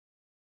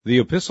The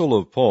Epistle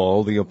of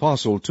Paul, the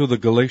Apostle, to the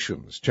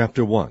Galatians,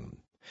 chapter 1.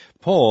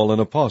 Paul,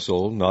 an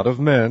apostle, not of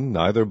men,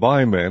 neither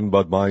by men,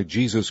 but by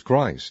Jesus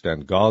Christ,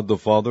 and God the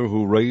Father,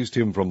 who raised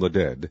him from the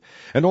dead,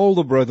 and all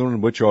the brethren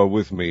which are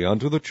with me,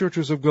 unto the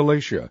churches of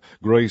Galatia,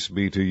 grace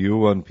be to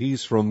you, and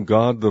peace from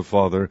God the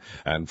Father,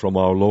 and from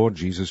our Lord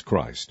Jesus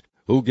Christ,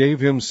 who gave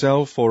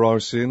himself for our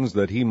sins,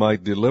 that he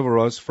might deliver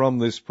us from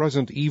this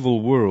present evil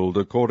world,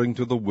 according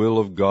to the will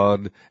of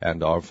God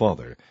and our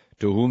Father,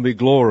 to whom be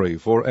glory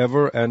for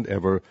ever and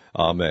ever.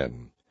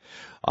 Amen.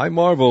 I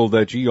marvel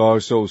that ye are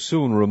so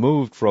soon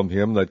removed from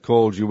him that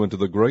called you into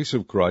the grace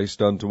of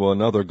Christ unto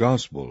another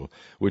gospel,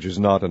 which is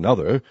not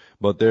another,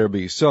 but there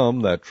be some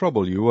that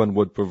trouble you, and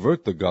would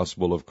pervert the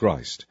gospel of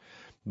Christ.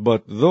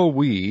 But though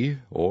we,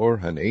 or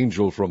an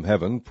angel from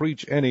heaven,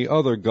 preach any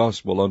other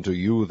gospel unto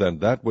you than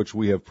that which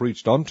we have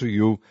preached unto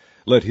you,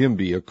 let him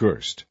be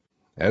accursed.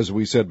 As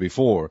we said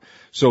before,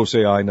 so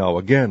say I now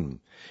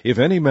again, if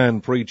any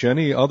man preach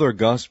any other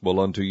gospel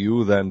unto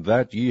you than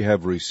that ye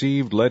have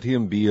received, let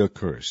him be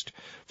accursed.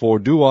 For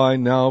do I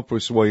now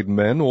persuade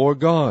men, or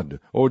God?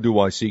 Or do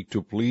I seek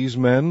to please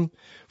men?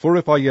 For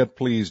if I yet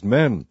pleased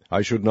men,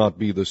 I should not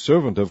be the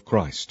servant of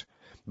Christ.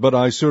 But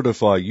I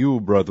certify you,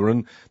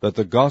 brethren, that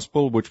the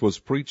gospel which was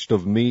preached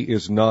of me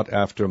is not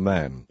after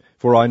man.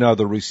 For I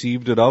neither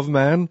received it of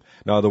man,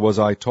 neither was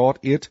I taught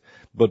it,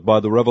 but by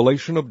the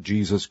revelation of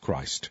Jesus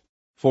Christ.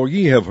 For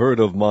ye have heard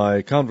of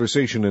my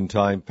conversation in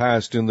time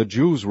past in the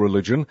Jews'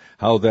 religion,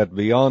 how that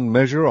beyond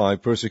measure I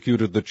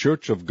persecuted the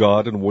church of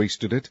God, and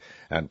wasted it,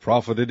 and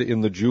profited in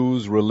the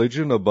Jews'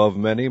 religion above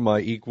many my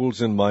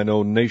equals in mine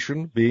own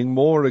nation, being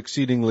more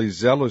exceedingly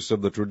zealous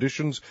of the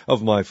traditions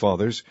of my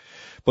fathers.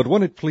 But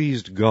when it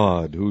pleased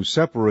God, who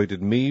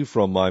separated me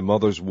from my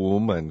mother's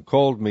womb, and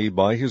called me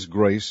by his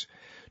grace,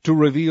 to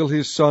reveal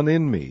his Son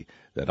in me,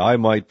 that I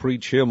might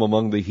preach him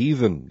among the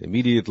heathen,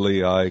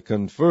 immediately I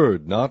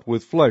conferred not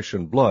with flesh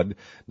and blood,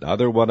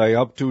 neither went I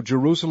up to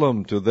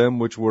Jerusalem to them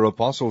which were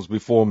apostles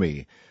before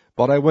me,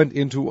 but I went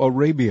into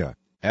Arabia,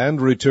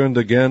 and returned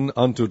again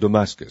unto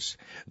Damascus.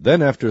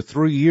 Then after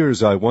 3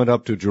 years I went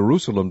up to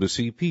Jerusalem to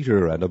see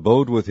Peter, and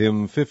abode with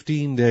him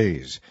 15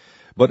 days.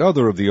 But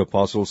other of the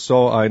apostles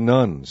saw I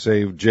none,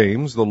 save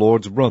James the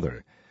Lord's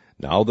brother.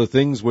 Now the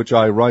things which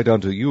I write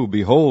unto you,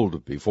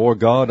 behold, before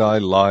God I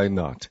lie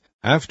not.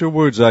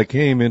 Afterwards I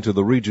came into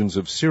the regions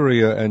of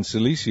Syria and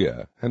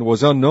Cilicia, and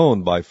was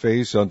unknown by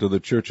face unto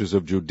the churches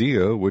of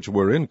Judea which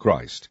were in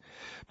Christ.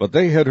 But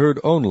they had heard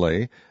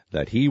only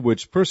that he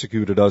which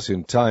persecuted us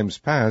in times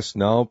past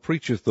now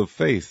preacheth the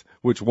faith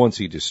which once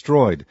he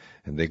destroyed,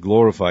 and they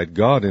glorified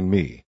God in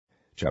me.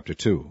 Chapter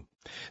 2.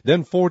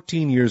 Then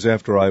 14 years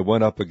after I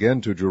went up again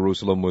to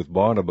Jerusalem with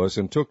Barnabas,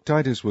 and took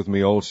Titus with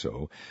me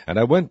also, and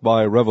I went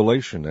by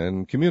revelation,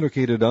 and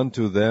communicated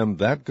unto them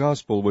that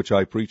gospel which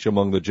I preach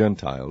among the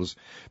Gentiles,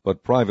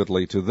 but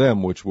privately to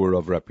them which were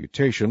of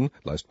reputation,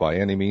 lest by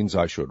any means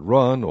I should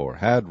run, or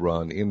had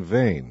run, in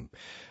vain.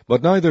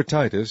 But neither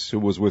Titus, who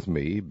was with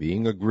me,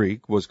 being a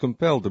Greek, was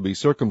compelled to be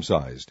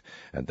circumcised,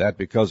 and that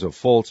because of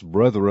false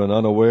brethren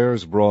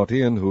unawares brought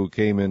in, who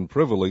came in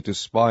privily to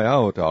spy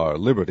out our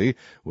liberty,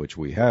 which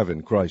we have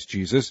in Christ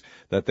Jesus,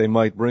 that they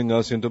might bring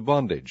us into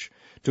bondage,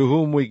 to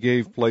whom we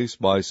gave place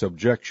by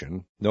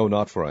subjection, no,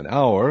 not for an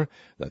hour,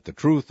 that the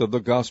truth of the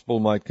gospel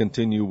might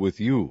continue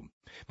with you.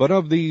 But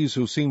of these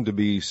who seem to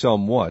be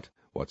somewhat,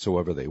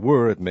 whatsoever they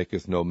were, it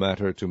maketh no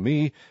matter to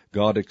me,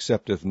 God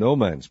accepteth no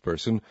man's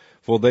person,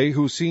 for they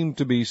who seemed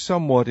to be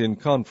somewhat in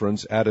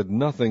conference added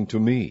nothing to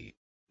me.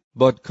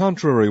 But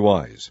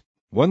contrariwise,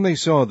 when they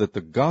saw that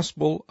the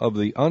gospel of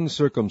the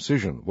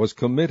uncircumcision was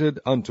committed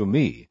unto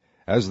me,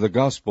 as the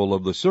gospel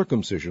of the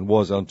circumcision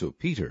was unto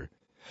Peter,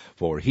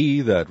 for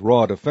he that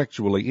wrought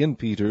effectually in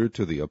Peter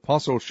to the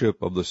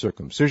apostleship of the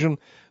circumcision,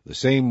 the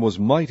same was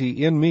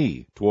mighty in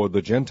me toward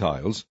the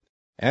Gentiles.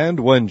 And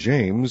when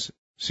James,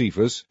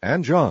 Cephas,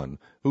 and John,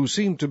 who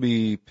seemed to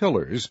be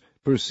pillars,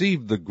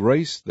 perceived the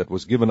grace that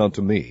was given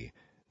unto me,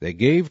 they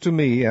gave to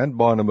me and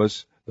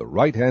Barnabas the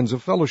right hands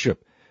of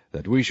fellowship,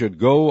 that we should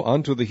go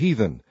unto the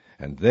heathen,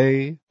 and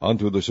they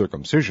unto the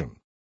circumcision.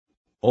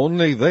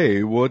 Only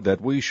they would that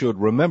we should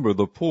remember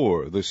the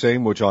poor, the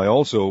same which I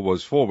also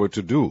was forward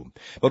to do.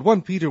 But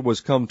when Peter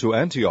was come to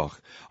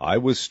Antioch, I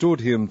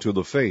withstood him to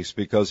the face,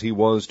 because he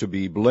was to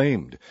be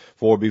blamed.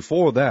 For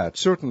before that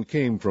certain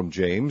came from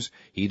James,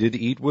 he did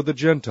eat with the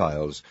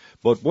Gentiles.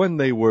 But when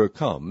they were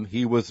come,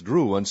 he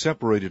withdrew and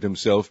separated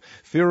himself,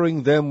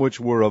 fearing them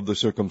which were of the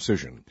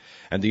circumcision.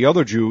 And the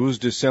other Jews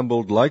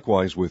dissembled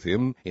likewise with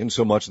him,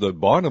 insomuch that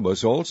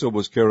Barnabas also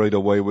was carried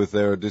away with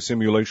their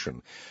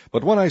dissimulation.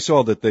 But when I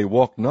saw that they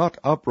walked not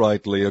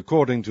uprightly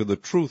according to the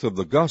truth of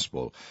the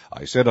gospel,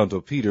 I said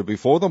unto Peter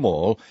before them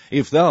all,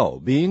 If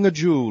thou, being a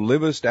Jew,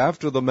 livest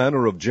after the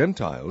manner of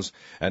Gentiles,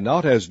 and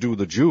not as do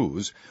the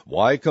Jews,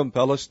 why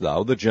compellest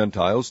thou the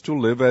Gentiles to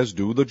live as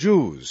do the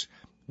Jews?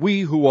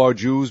 We who are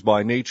Jews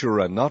by nature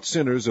and not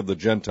sinners of the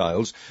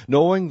Gentiles,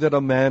 knowing that a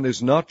man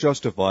is not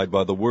justified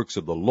by the works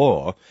of the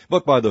law,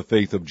 but by the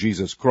faith of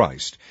Jesus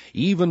Christ,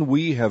 even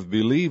we have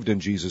believed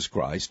in Jesus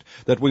Christ,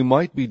 that we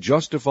might be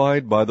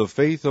justified by the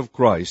faith of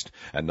Christ,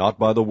 and not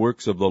by the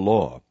works of the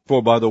law.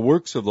 For by the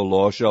works of the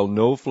law shall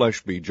no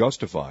flesh be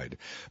justified.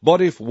 But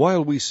if,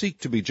 while we seek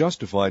to be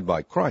justified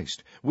by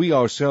Christ, we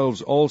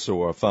ourselves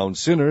also are found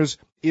sinners,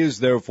 is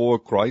therefore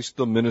Christ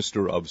the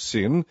minister of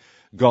sin?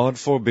 God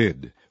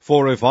forbid.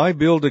 For if I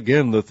build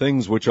again the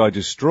things which I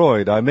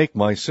destroyed, I make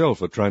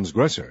myself a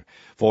transgressor.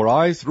 For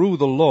I through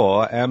the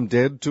law am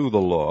dead to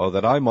the law,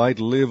 that I might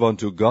live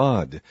unto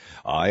God.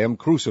 I am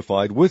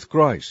crucified with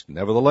Christ,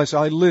 nevertheless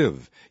I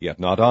live, yet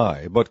not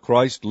I, but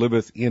Christ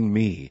liveth in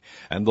me.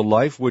 And the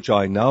life which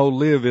I now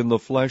live in the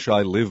flesh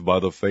I live by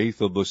the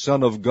faith of the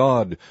Son of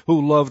God,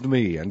 who loved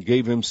me and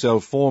gave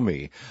himself for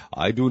me.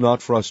 I do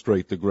not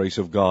frustrate the grace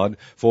of God,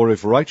 for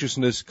if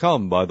righteousness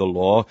come by the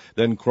law,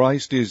 then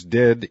Christ is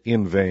dead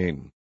in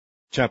vain.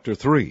 Chapter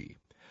 3.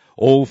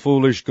 O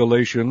foolish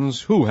Galatians,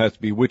 who hath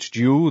bewitched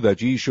you,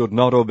 that ye should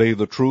not obey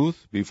the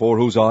truth, before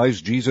whose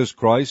eyes Jesus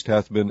Christ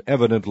hath been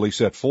evidently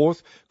set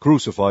forth,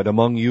 crucified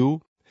among you?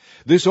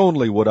 This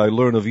only would I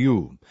learn of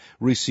you.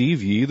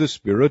 Receive ye the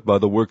Spirit by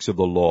the works of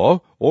the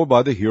law, or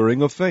by the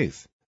hearing of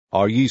faith?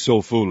 Are ye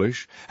so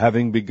foolish?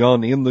 Having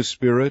begun in the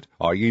Spirit,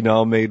 are ye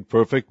now made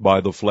perfect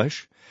by the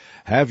flesh?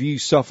 Have ye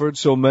suffered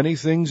so many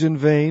things in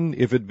vain,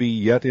 if it be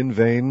yet in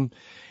vain?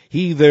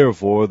 He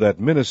therefore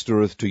that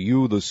ministereth to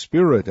you the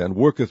Spirit, and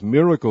worketh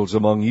miracles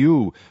among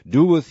you,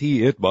 doeth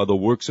he it by the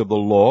works of the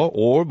law,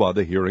 or by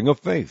the hearing of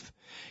faith?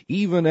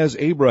 Even as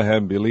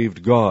Abraham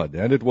believed God,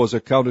 and it was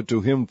accounted to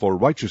him for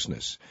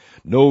righteousness.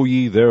 Know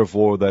ye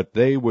therefore that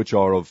they which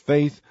are of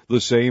faith, the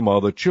same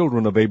are the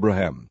children of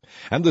Abraham.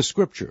 And the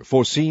Scripture,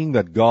 foreseeing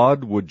that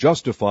God would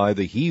justify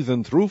the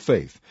heathen through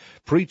faith,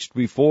 preached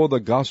before the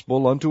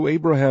gospel unto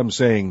Abraham,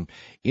 saying,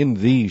 In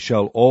thee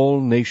shall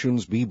all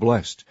nations be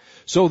blessed.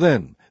 So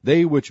then,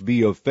 they which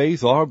be of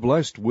faith are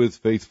blessed with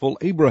faithful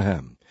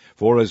Abraham.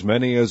 For as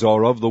many as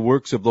are of the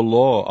works of the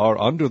law are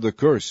under the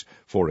curse,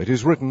 for it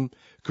is written,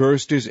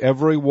 Cursed is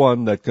every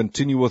one that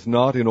continueth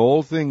not in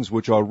all things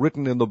which are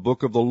written in the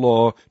book of the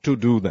law to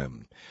do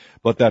them.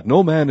 But that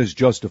no man is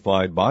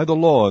justified by the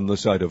law in the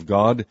sight of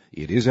God,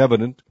 it is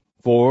evident,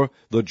 for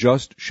the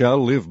just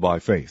shall live by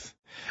faith.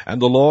 And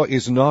the law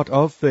is not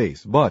of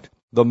faith, but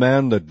the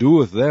man that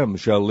doeth them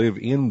shall live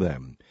in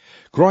them.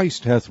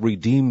 Christ hath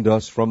redeemed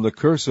us from the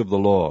curse of the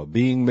law,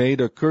 being made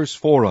a curse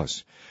for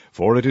us.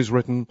 For it is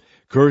written,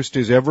 Cursed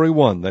is every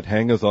one that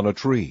hangeth on a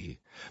tree,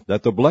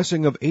 that the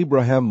blessing of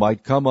Abraham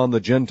might come on the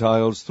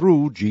Gentiles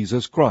through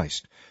Jesus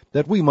Christ,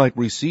 that we might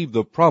receive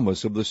the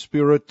promise of the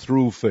Spirit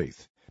through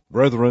faith.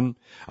 Brethren,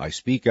 I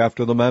speak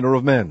after the manner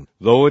of men.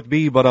 Though it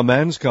be but a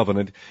man's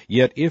covenant,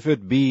 yet if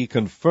it be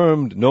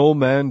confirmed, no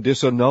man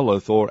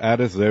disannulleth or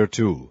addeth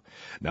thereto.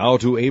 Now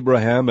to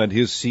Abraham and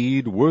his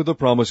seed were the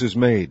promises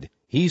made.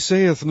 He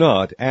saith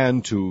not,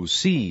 and to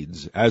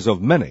seeds, as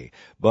of many,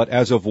 but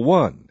as of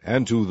one,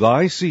 and to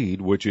thy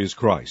seed, which is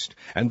Christ.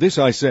 And this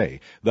I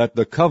say, that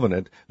the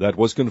covenant that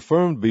was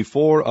confirmed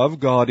before of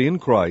God in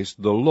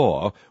Christ, the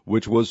law,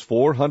 which was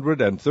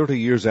 430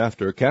 years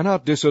after,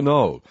 cannot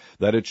disannul,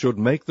 that it should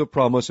make the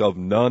promise of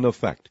none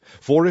effect.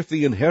 For if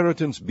the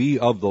inheritance be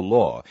of the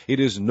law, it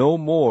is no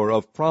more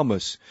of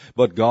promise,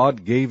 but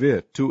God gave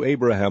it to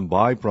Abraham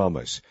by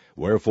promise.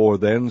 Wherefore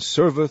then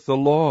serveth the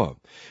law?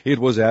 It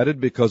was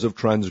added because of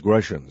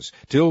transgressions,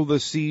 till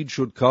the seed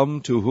should come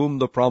to whom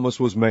the promise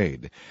was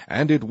made.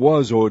 And it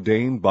was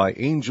ordained by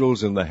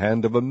angels in the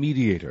hand of a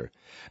mediator.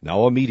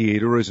 Now a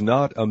mediator is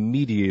not a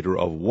mediator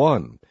of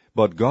one,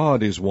 but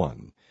God is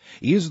one.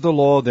 Is the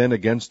law then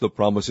against the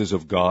promises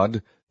of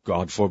God?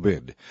 God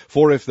forbid.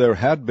 For if there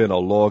had been a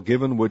law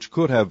given which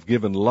could have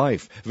given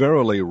life,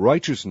 verily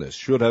righteousness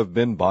should have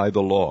been by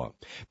the law.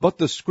 But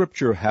the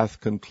Scripture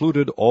hath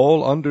concluded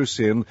all under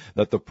sin,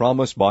 that the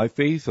promise by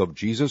faith of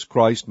Jesus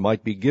Christ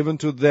might be given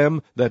to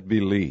them that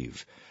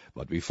believe.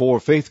 But before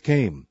faith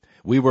came,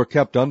 we were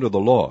kept under the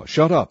law,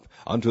 shut up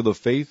unto the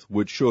faith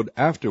which should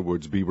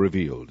afterwards be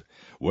revealed.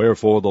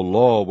 Wherefore the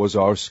law was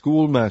our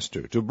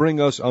schoolmaster, to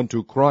bring us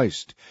unto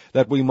Christ,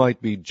 that we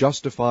might be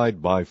justified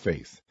by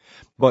faith.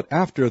 But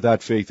after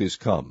that faith is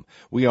come,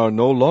 we are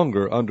no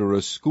longer under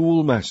a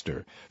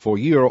schoolmaster, for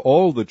ye are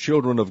all the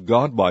children of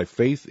God by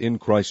faith in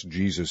Christ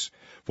Jesus.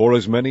 For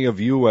as many of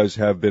you as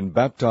have been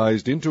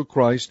baptized into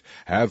Christ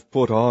have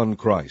put on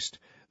Christ.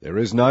 There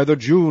is neither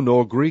Jew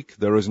nor Greek,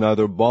 there is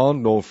neither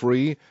bond nor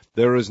free,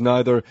 there is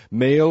neither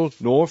male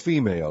nor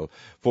female,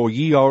 for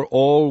ye are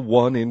all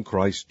one in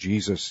Christ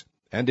Jesus.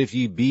 And if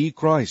ye be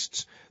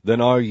Christ's,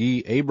 then are ye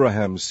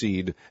Abraham's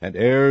seed, and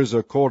heirs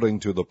according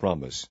to the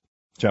promise.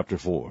 Chapter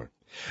 4.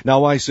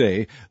 Now I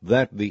say,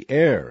 that the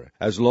heir,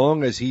 as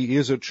long as he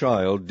is a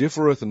child,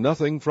 differeth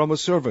nothing from a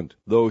servant,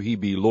 though he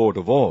be Lord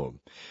of all,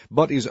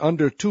 but is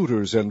under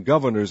tutors and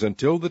governors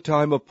until the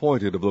time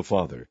appointed of the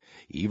Father.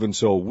 Even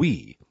so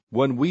we,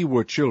 when we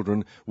were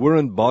children, were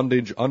in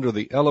bondage under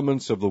the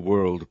elements of the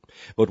world.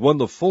 But when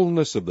the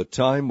fullness of the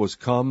time was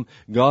come,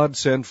 God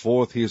sent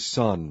forth his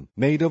Son,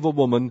 made of a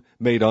woman,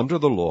 made under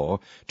the law,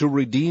 to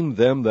redeem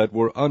them that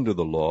were under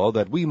the law,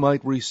 that we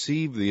might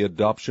receive the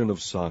adoption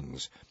of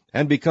sons.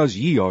 And because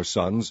ye are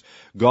sons,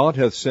 God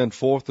hath sent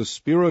forth the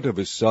Spirit of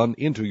his Son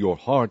into your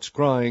hearts,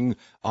 crying,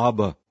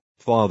 Abba,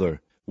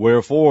 Father.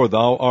 Wherefore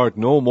thou art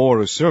no more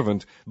a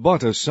servant,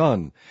 but a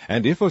son,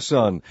 and if a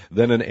son,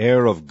 then an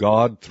heir of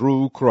God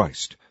through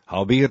Christ.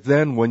 Howbeit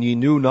then, when ye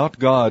knew not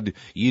God,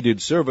 ye did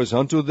service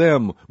unto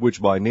them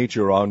which by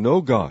nature are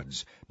no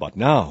gods. But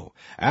now,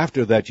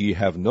 after that ye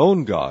have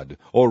known God,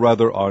 or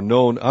rather are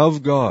known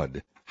of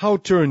God, how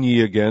turn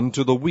ye again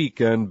to the weak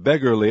and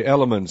beggarly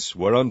elements,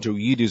 whereunto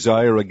ye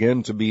desire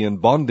again to be in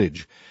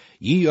bondage?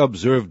 Ye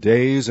observe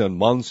days and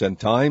months and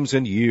times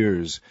and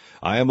years.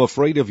 I am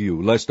afraid of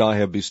you, lest I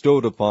have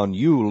bestowed upon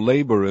you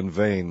labor in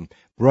vain.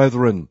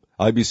 Brethren,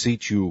 I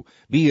beseech you,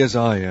 be as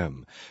I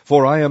am.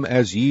 For I am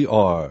as ye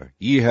are.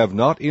 Ye have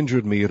not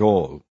injured me at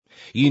all.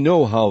 Ye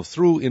know how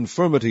through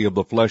infirmity of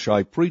the flesh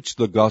I preached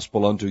the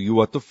gospel unto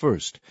you at the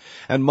first.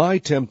 And my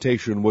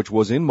temptation which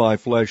was in my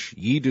flesh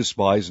ye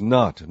despised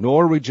not,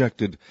 nor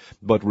rejected,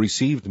 but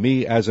received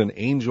me as an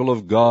angel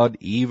of God,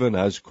 even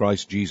as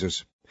Christ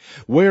Jesus.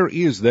 Where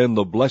is then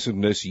the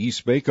blessedness ye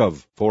spake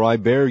of? For I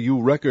bear you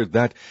record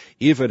that,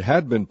 if it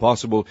had been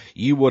possible,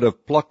 ye would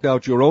have plucked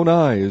out your own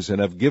eyes, and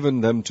have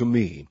given them to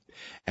me.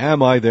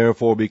 Am I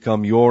therefore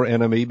become your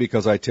enemy,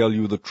 because I tell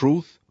you the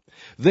truth?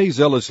 They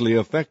zealously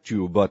affect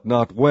you, but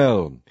not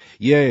well.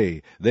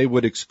 Yea, they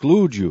would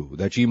exclude you,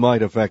 that ye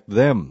might affect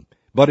them.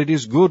 But it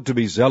is good to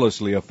be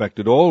zealously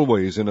affected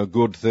always in a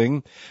good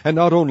thing, and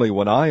not only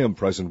when I am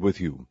present with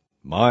you.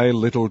 My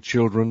little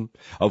children,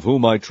 of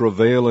whom I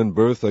travail in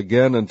birth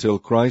again until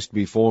Christ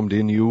be formed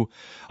in you,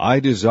 I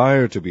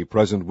desire to be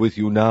present with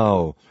you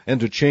now, and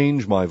to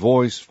change my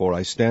voice, for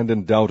I stand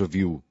in doubt of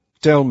you.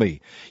 Tell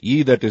me,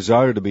 ye that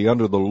desire to be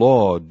under the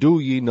law, do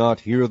ye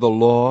not hear the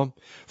law?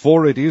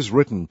 For it is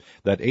written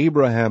that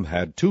Abraham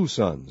had 2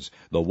 sons,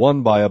 the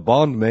one by a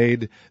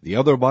bondmaid, the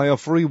other by a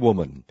free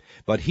woman.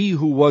 But he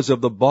who was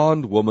of the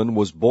bondwoman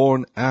was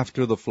born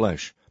after the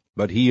flesh,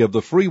 but he of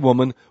the free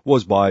woman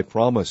was by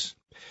promise.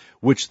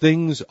 Which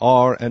things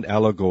are an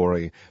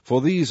allegory, for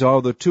these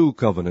are the 2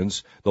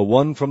 covenants, the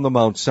one from the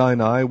Mount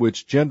Sinai,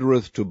 which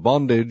gendereth to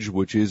bondage,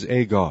 which is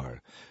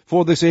Agar.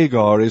 For this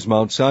Agar is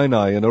Mount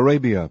Sinai in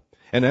Arabia,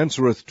 and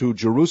answereth to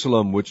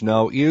Jerusalem, which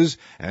now is,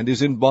 and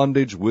is in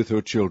bondage with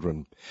her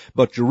children.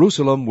 But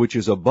Jerusalem, which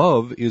is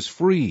above, is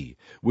free,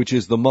 which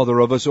is the mother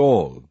of us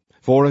all.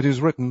 For it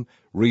is written,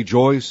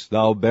 Rejoice,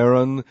 thou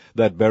barren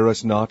that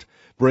bearest not,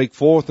 break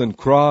forth and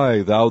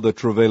cry, thou that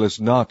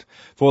travailest not,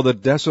 for the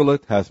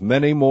desolate hath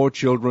many more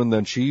children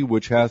than she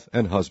which hath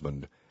an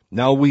husband.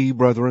 Now we,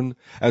 brethren,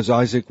 as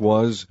Isaac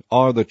was,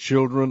 are the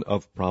children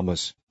of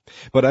promise.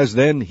 But as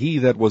then he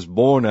that was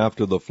born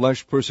after the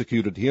flesh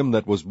persecuted him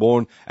that was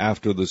born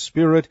after the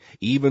Spirit,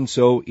 even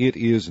so it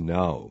is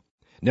now.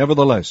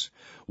 Nevertheless,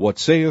 what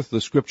saith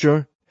the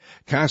Scripture?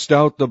 Cast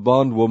out the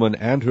bondwoman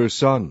and her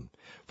son,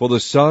 for the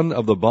son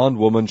of the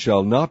bondwoman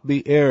shall not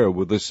be heir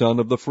with the son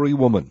of the free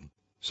woman.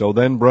 So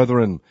then,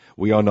 brethren,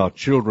 we are not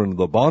children of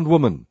the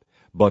bondwoman,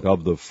 but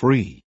of the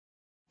free.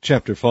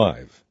 Chapter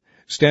 5.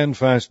 Stand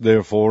fast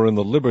therefore in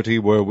the liberty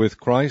wherewith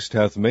Christ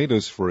hath made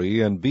us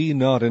free, and be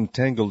not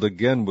entangled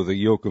again with the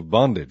yoke of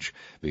bondage.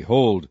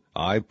 Behold,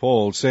 I,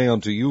 Paul, say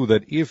unto you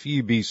that if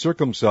ye be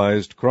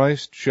circumcised,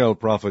 Christ shall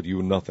profit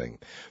you nothing.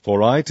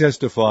 For I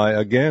testify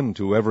again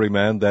to every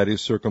man that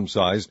is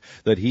circumcised,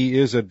 that he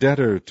is a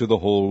debtor to the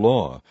whole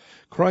law.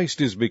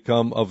 Christ is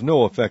become of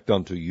no effect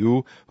unto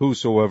you.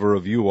 Whosoever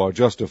of you are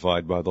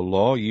justified by the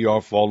law, ye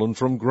are fallen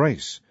from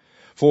grace.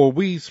 For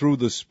we through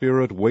the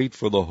Spirit wait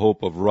for the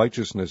hope of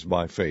righteousness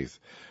by faith.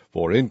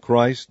 For in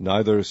Christ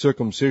neither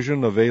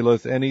circumcision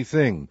availeth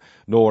anything,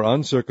 nor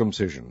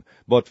uncircumcision,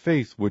 but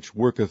faith which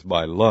worketh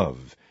by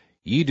love.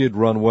 Ye did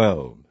run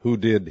well. Who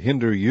did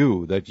hinder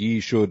you, that ye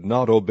should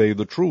not obey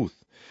the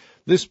truth?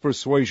 This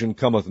persuasion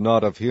cometh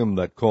not of him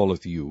that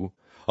calleth you.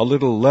 A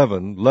little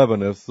leaven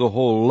leaveneth the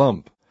whole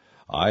lump.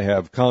 I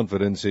have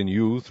confidence in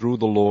you through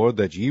the Lord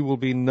that ye will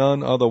be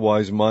none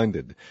otherwise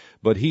minded,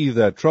 but he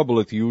that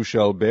troubleth you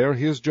shall bear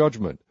his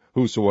judgment,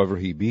 whosoever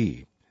he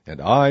be. And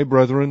I,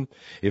 brethren,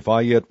 if I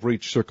yet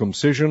preach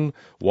circumcision,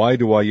 why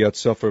do I yet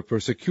suffer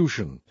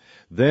persecution?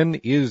 Then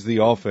is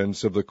the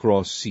offense of the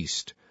cross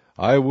ceased.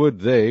 I would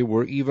they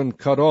were even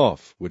cut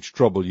off, which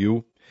trouble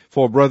you.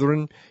 For,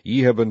 brethren,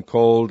 ye have been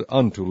called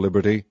unto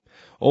liberty.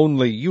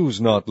 Only use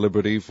not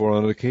liberty for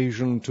an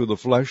occasion to the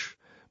flesh,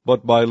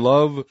 but by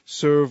love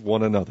serve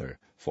one another.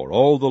 For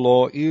all the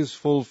law is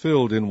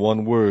fulfilled in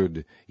one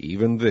word,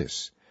 even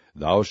this,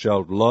 Thou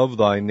shalt love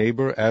thy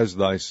neighbor as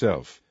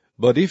thyself.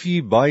 But if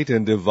ye bite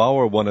and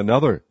devour one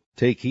another,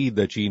 take heed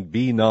that ye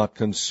be not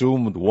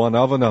consumed one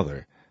of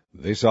another.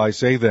 This I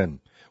say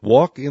then,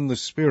 walk in the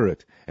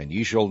Spirit, and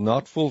ye shall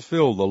not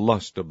fulfill the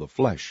lust of the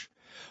flesh.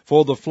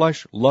 For the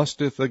flesh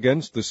lusteth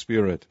against the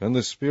Spirit, and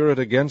the Spirit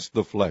against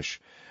the flesh,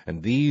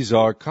 and these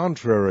are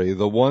contrary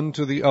the one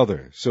to the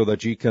other, so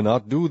that ye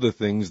cannot do the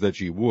things that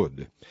ye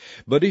would.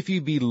 But if ye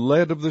be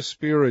led of the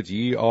Spirit,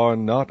 ye are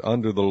not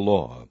under the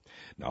law.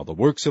 Now the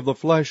works of the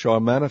flesh are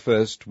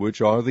manifest,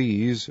 which are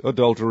these: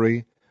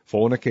 adultery,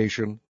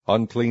 fornication,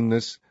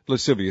 uncleanness,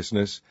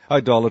 lasciviousness,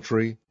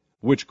 idolatry,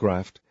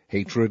 witchcraft,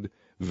 hatred,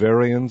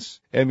 variance,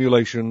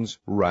 emulations,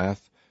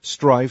 wrath,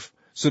 strife,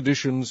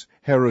 seditions,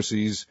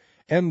 heresies,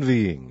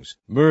 envyings,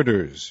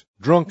 murders,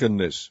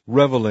 drunkenness,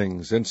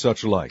 revellings, and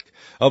such like,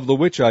 of the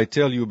which I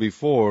tell you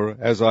before,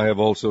 as I have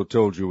also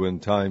told you in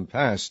time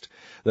past,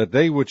 that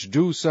they which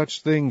do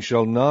such things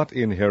shall not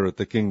inherit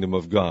the kingdom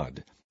of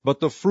God. But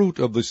the fruit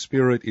of the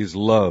Spirit is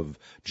love,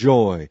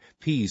 joy,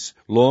 peace,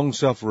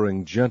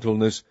 long-suffering,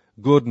 gentleness,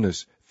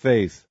 goodness,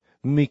 faith,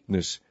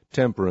 meekness,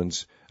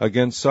 temperance.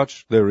 Against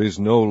such there is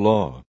no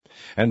law.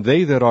 And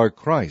they that are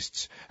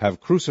Christ's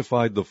have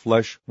crucified the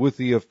flesh with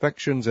the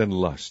affections and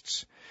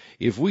lusts.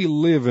 If we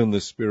live in the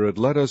Spirit,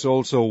 let us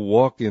also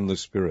walk in the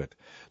Spirit.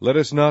 Let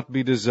us not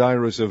be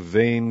desirous of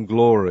vain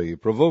glory,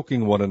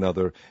 provoking one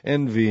another,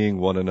 envying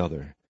one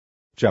another.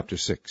 Chapter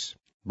 6.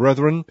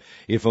 Brethren,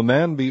 if a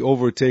man be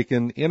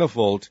overtaken in a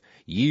fault,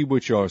 ye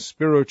which are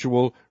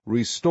spiritual,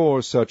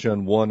 restore such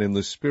an one in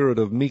the spirit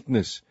of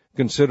meekness,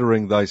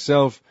 considering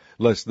thyself,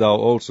 lest thou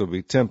also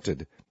be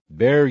tempted.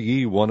 Bear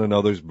ye one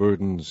another's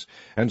burdens,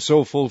 and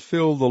so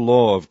fulfill the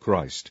law of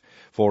Christ.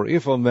 For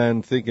if a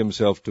man think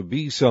himself to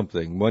be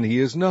something, when he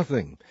is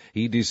nothing,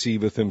 he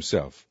deceiveth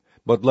himself.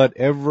 But let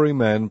every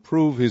man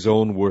prove his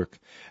own work,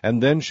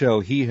 and then shall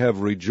he have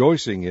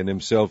rejoicing in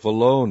himself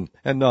alone,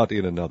 and not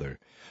in another.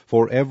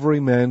 For every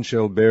man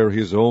shall bear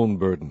his own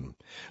burden.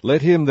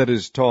 Let him that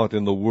is taught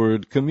in the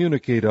word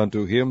communicate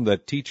unto him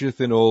that teacheth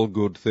in all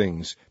good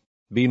things.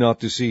 Be not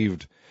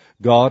deceived.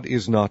 God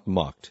is not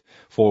mocked.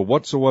 For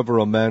whatsoever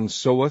a man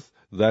soweth,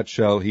 that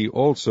shall he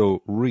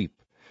also reap.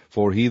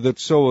 For he that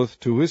soweth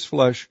to his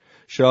flesh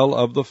shall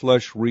of the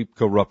flesh reap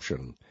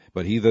corruption.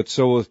 But he that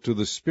soweth to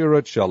the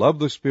Spirit shall of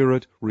the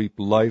Spirit reap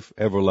life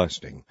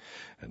everlasting.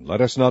 And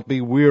let us not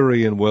be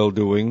weary in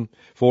well-doing,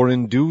 for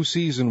in due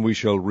season we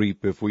shall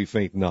reap if we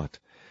faint not.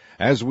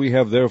 As we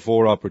have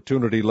therefore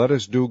opportunity, let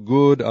us do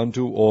good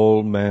unto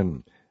all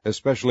men,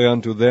 especially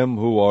unto them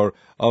who are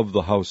of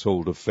the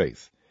household of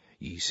faith.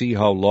 Ye see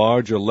how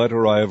large a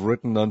letter I have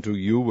written unto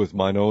you with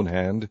mine own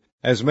hand.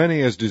 As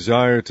many as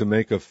desire to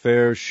make a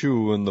fair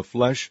shew in the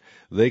flesh,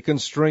 they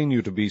constrain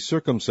you to be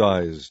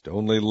circumcised,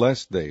 only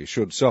lest they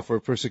should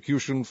suffer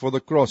persecution for the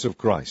cross of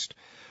Christ.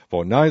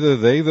 For neither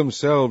they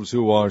themselves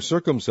who are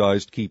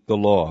circumcised keep the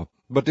law,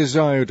 but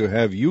desire to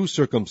have you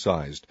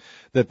circumcised,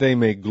 that they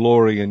may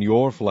glory in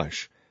your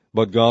flesh.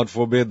 But God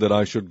forbid that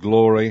I should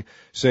glory,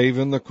 save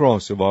in the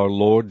cross of our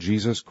Lord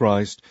Jesus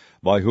Christ,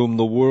 by whom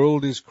the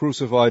world is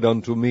crucified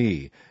unto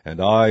me, and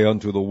I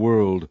unto the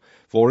world.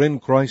 For in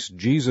Christ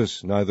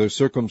Jesus neither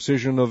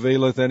circumcision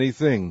availeth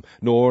anything,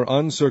 nor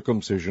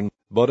uncircumcision,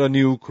 but a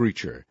new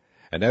creature.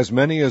 And as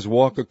many as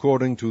walk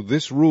according to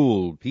this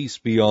rule, peace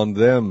be on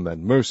them,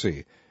 and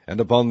mercy, and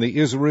upon the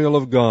Israel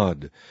of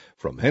God.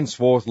 From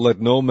henceforth let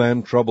no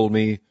man trouble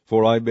me,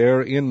 for I bear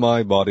in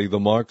my body the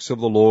marks of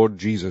the Lord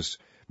Jesus.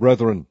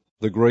 Brethren,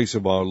 the grace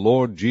of our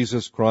Lord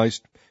Jesus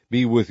Christ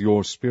be with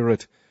your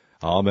spirit.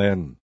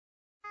 Amen.